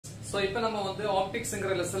So இப்போ நம்ம வந்து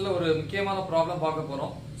ஆப்டிக்ஸ்ங்கற லெசன்ல ஒரு முக்கியமான ப்ராப்ளம் பார்க்க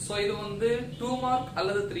போறோம். சோ இது வந்து 2 மார்க்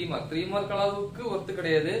அல்லது 3 மார்க். 3 மார்க் அளவுக்கு ஒர்த்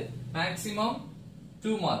கிடையாது. Maximum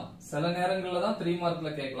 2 mark. சில நேரங்கள்ல தான் 3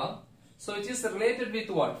 மார்க்ல கேட்கலாம். So which is related with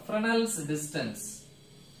what? Fresnel's distance.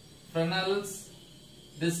 Fresnel's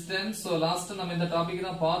distance. So last நம்ம இந்த டாபிக்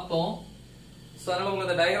தான் பார்த்தோம். சோ அதனால உங்களுக்கு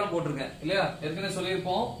இந்த டயகிராம் போட்டுருக்கேன் இல்லையா? ஏற்கனவே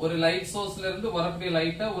சொல்லியிருப்போம், ஒரு லைட் சோர்ஸ்ல இருந்து வரக்கூடிய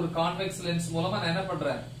லைட்டை ஒரு கான்வெக்ஸ் லென்ஸ் மூலமா நான் என்ன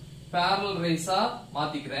பண்றேன், parallel rays ஆ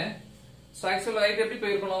மாத்திக்கிறேன். சோ ஆக்சுவல் லைட் எப்படி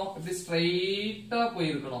போயிருக்கணும், இப்படி ஸ்ட்ரைட்டா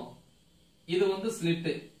போயிருக்கணும். இது வந்து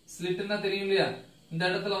ஸ்லிட். ஸ்லிட்னா தெரியும் இல்லையா? இந்த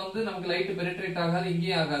இடத்துல வந்து நமக்கு லைட் பெனிட்ரேட் ஆகாது,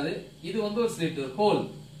 இங்கேயும் ஆகாது. இது வந்து ஒரு ஸ்லிட், ஹோல்.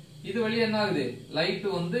 இது வழியா என்ன ஆகுது, லைட்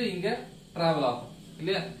வந்து இங்க டிராவல் ஆகும்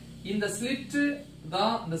இல்லையா? இந்த ஸ்லிட்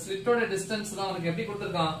தான், இந்த ஸ்லிட்டோட டிஸ்டன்ஸ் தான் நமக்கு எப்படி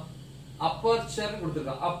கொடுத்திருக்கான், அப்பர்ச்சர்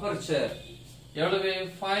கொடுத்திருக்கான். அப்பர்ச்சர் எவ்வளவு,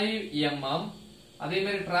 5 mm. அதே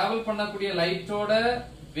மாதிரி டிராவல் பண்ணக்கூடிய லைட்டோட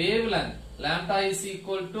wavelength lambda is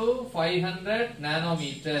equal to 500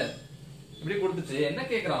 nanometer. இப்படி கொடுத்துட்டு என்ன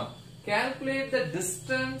கேக்குறான், calculate the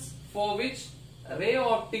distance for which ray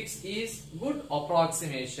optics is good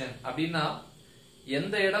approximation. அப்படின்னா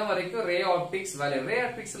எந்த இடம் வரைக்கும் ரே ஆப்டிக்ஸ் வேல்யூ, ரே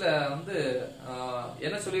ஆப்டிக்ஸ்ல வந்து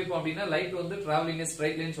என்ன சொல்லிருப்போம் அப்படின்னா, லைட் வந்து டிராவலிங்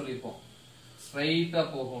ஸ்ட்ரைட் லைன் சொல்லிருப்போம், ஸ்ட்ரைட்டா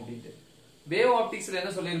போகும் அப்படின்ட்டு. வேவ் ஆப்டிக்ஸ்ல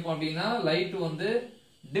என்ன சொல்லிருப்போம் அப்படின்னா, லைட் வந்து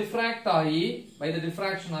டிஃப்ராக்ட் ஆகி பை தி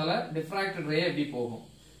டிஃப்ராக்ஷனால டிஃப்ராக்டட் ரே எப்படி போகும்.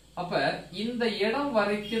 அப்ப இந்த இடம்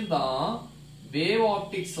வரைக்கும் தான் வேவ்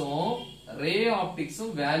ஆப்டிக்ஸும் ரே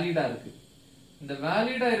ஆப்டிக்ஸும் வேலிடா இருக்கு. இந்த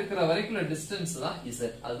வேலிடா இருக்கிற வரைக்கும் டிஸ்டன்ஸ் தான் Z.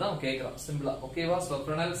 அதுதான் கேக்குறான் சிம்பிளா. ஓகேவா? சோ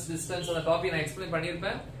Fresnel's distance அந்த டாபிக் நான் எக்ஸ்பிளைன்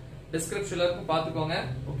பண்ணிருப்பேன், டிஸ்கிரிப்ஷன்ல இருக்கு, பாத்துக்கோங்க.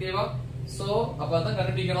 ஓகேவா? சோ அப்ப அதான்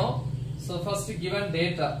கண்டுபிடிக்கணும். சோ ஃபர்ஸ்ட் given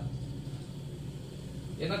data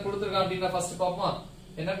என்ன கொடுத்திருக்கான் அப்படினா ஃபர்ஸ்ட் பாப்போமா.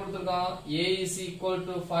 என்ன கொடுத்திருக்கான், A is equal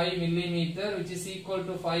to 5 millimeter, which is equal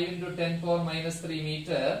to 5 into 10 power minus 3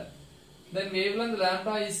 meter. Then wavelength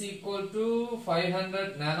lambda is equal to 500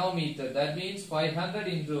 nanometer. That means 500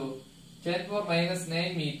 into 10 power minus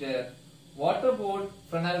 9 meter. What about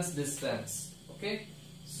Fresnel's distance? Okay.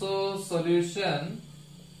 So solution,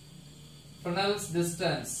 Fresnel's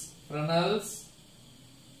distance. Fresnel's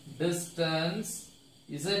distance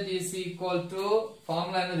Z is equal to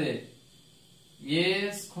formula என்னது, A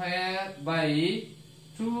square by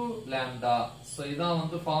 2 lambda. So இதான்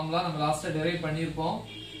வந்து formula நம்ம லாஸ்டா derive பண்ணிருப்போம்.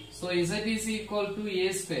 So Z is equal to A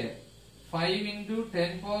square 5 into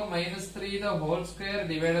 10 power minus 3 the whole square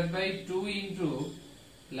divided by 2 into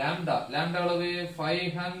lambda. Lambda அளவு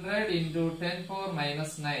 500 into 10 power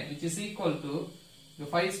minus 9, which is equal to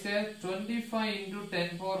 5 square 25 into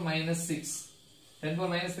 10 power minus 6. 10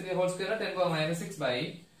 power minus 3 whole square 10 power minus 6 by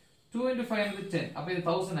 2 into 5 into 10. அப்ப இது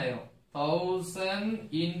 1000 ஆயிரும். 1000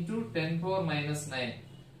 into 10 power minus 9.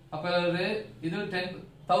 அப்ப இது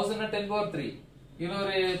 1000 10 power 3. இது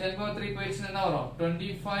ஒரு 10 power 3 போயிடுச்சுன்னா என்ன வரும்,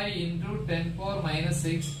 25 into 10 power minus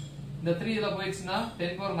 6. இந்த 3 இதுல போயிடுச்சுன்னா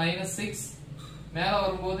 10 power minus 6, மேல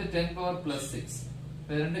வரும்போது 10 power plus 6.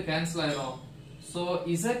 இது ரெண்டு கேன்சல் ஆயிரும். So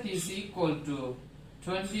Z is equal to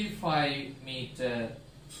 25 meter.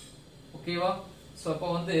 ஓகேவா? சோ அப்ப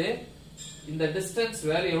வந்து இந்த டிஸ்டன்ஸ்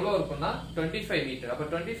வேல்யூ எவ்வளவு இருக்கும்னா 25 மீட்டர். அப்ப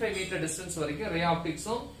 25 மீட்டர் டிஸ்டன்ஸ் வரைக்கும் ரே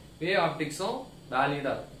ஆப்டிக்ஸும் வேவ் ஆப்டிக்ஸும்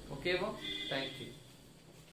வேலிடா இருக்கும். ஓகேவா? Thank you.